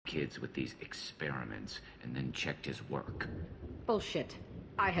kids with these experiments and then checked his work. Bullshit.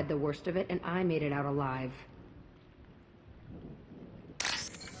 I had the worst of it, and I made it out alive.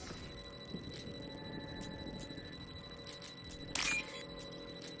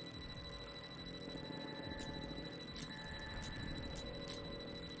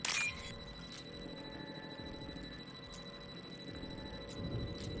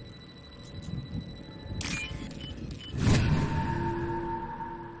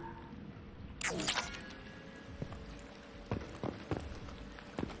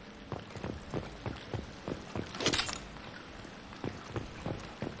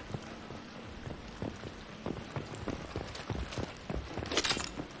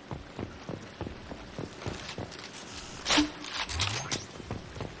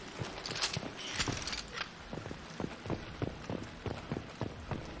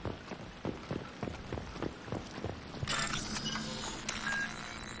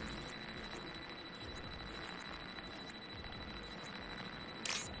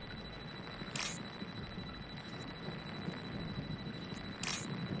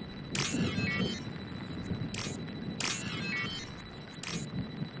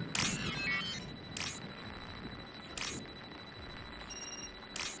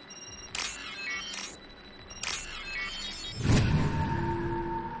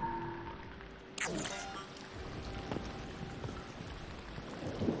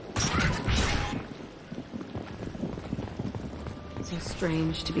 So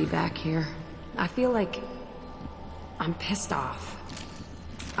strange to be back here. I feel like I'm pissed off.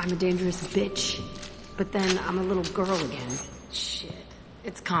 I'm a dangerous bitch, but then I'm a little girl again. Shit.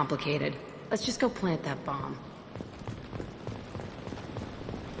 It's complicated. Let's just go plant that bomb.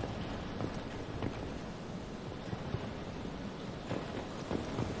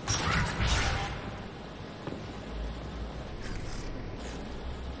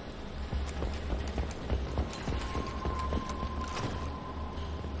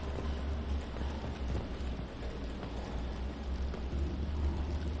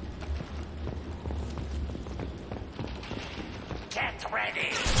 Get ready!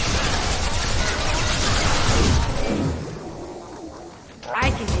 I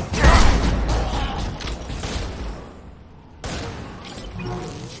can take care of it.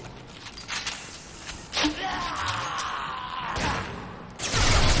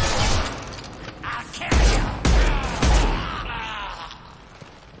 I'll kill you!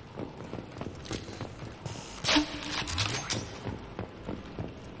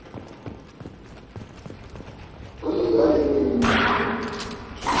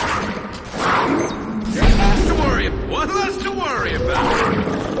 What less to worry about?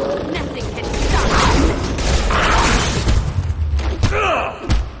 Nothing can stop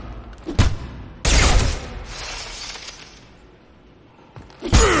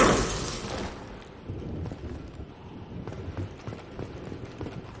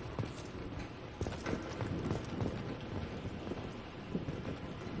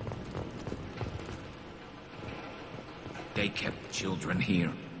They kept children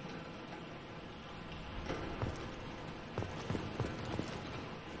here.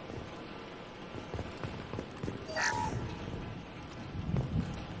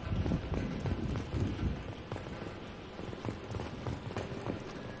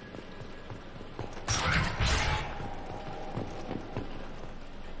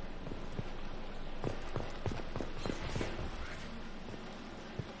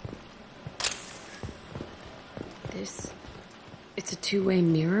 It's a two-way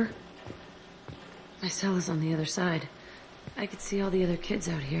mirror? My cell is on the other side. I could see all the other kids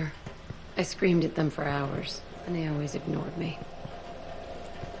out here. I screamed at them for hours, and they always ignored me.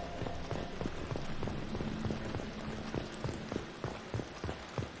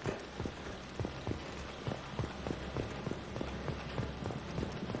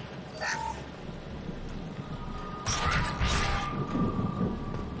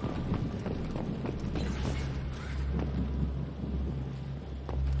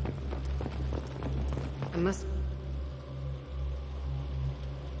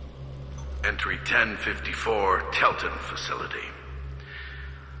 Entry 1054, Telton Facility.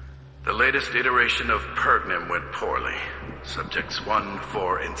 The latest iteration of Pergnim went poorly. Subjects 1,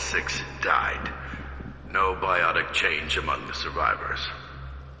 4, and 6 died. No biotic change among the survivors.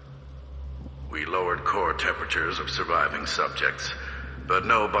 We lowered core temperatures of surviving subjects, but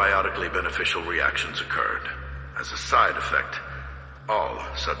no biotically beneficial reactions occurred. As a side effect, all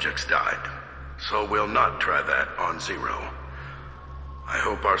subjects died. So we'll not try that on Zero. I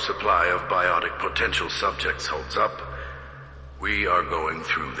hope our supply of biotic potential subjects holds up. We are going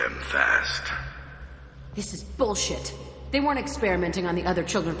through them fast. This is bullshit. They weren't experimenting on the other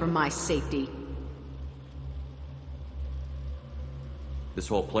children for my safety. This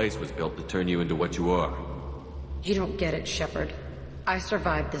whole place was built to turn you into what you are. You don't get it, Shepard. I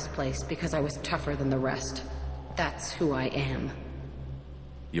survived this place because I was tougher than the rest. That's who I am.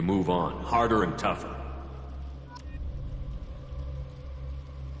 You move on, harder and tougher.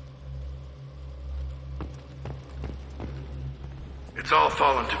 It's all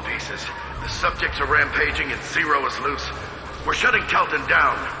fallen to pieces. The subjects are rampaging and Zero is loose. We're shutting Kelton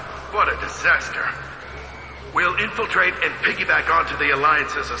down. What a disaster. We'll infiltrate and piggyback onto the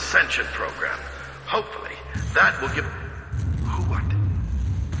Alliance's Ascension program. Hopefully, that will give... What?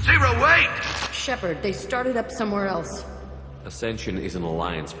 Zero, wait! Shepard, they started up somewhere else. Ascension is an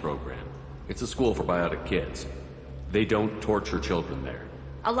Alliance program. It's a school for biotic kids. They don't torture children there.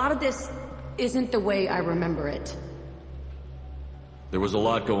 A lot of this isn't the way I remember it. There was a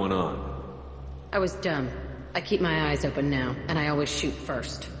lot going on. I was dumb. I keep my eyes open now, and I always shoot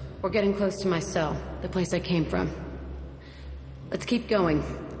first. We're getting close to my cell, the place I came from. Let's keep going.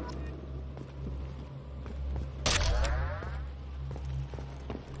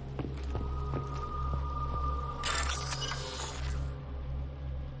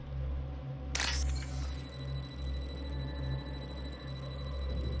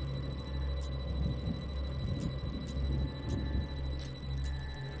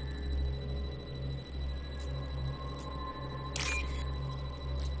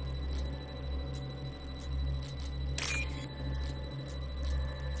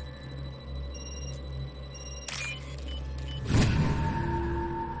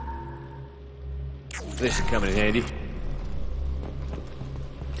 This should come in handy.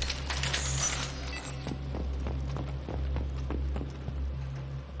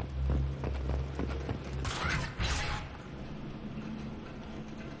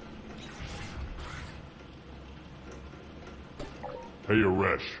 Hey,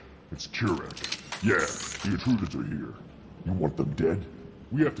 Aresh. It's Kurek. Yeah, the intruders are here. You want them dead?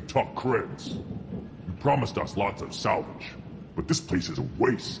 We have to talk creds. You promised us lots of salvage, but this place is a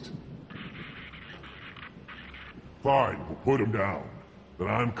waste. Fine, we'll put them down. Then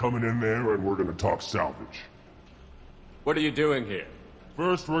I'm coming in there and we're gonna talk salvage. What are you doing here?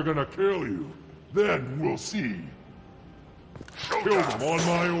 First we're gonna kill you. Then we'll see. Kill them on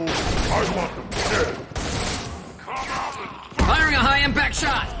my order. I want them dead. Come out and Firing a high-impact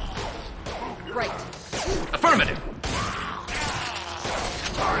shot! Right. Affirmative!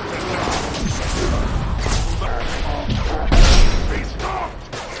 be stopped!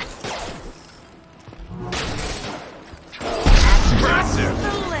 Impressive!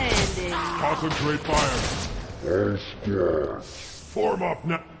 Concentrate fire. Form up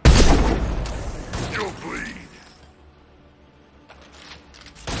now. You'll bleed.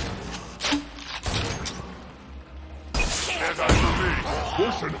 Stand by for me.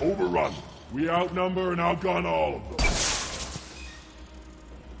 Listen, overrun. We outnumber and outgun all of them.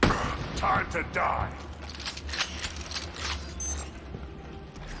 Time to die.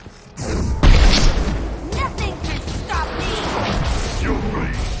 Nothing can stop me! You'll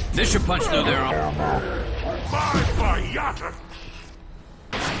bleed. This should punch through their armor. My Bayata!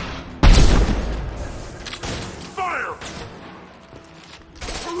 Fire!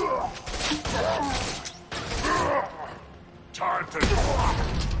 Time to drop.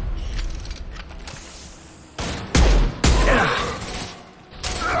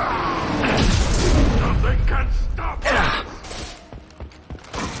 Nothing can stop us!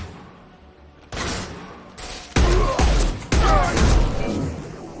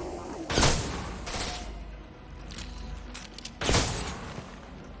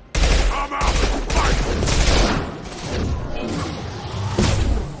 Come out and fight!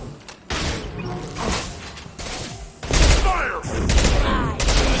 Fire!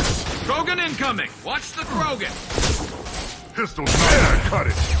 Krogan incoming! Watch the Krogan! Pistols there, cut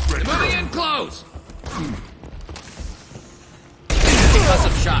it! Ready, Moving in close!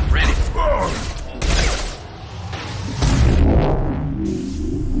 Concussive shot ready.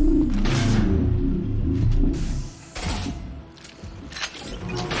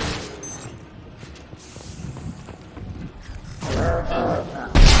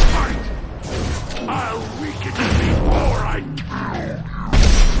 I'll weaken you before I...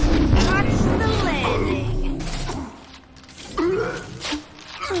 Watch the landing!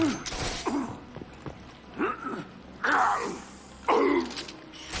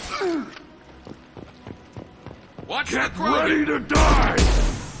 Watch Get the Krogan! ready to die!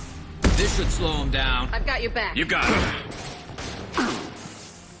 This should slow him down. I've got your back. You got it.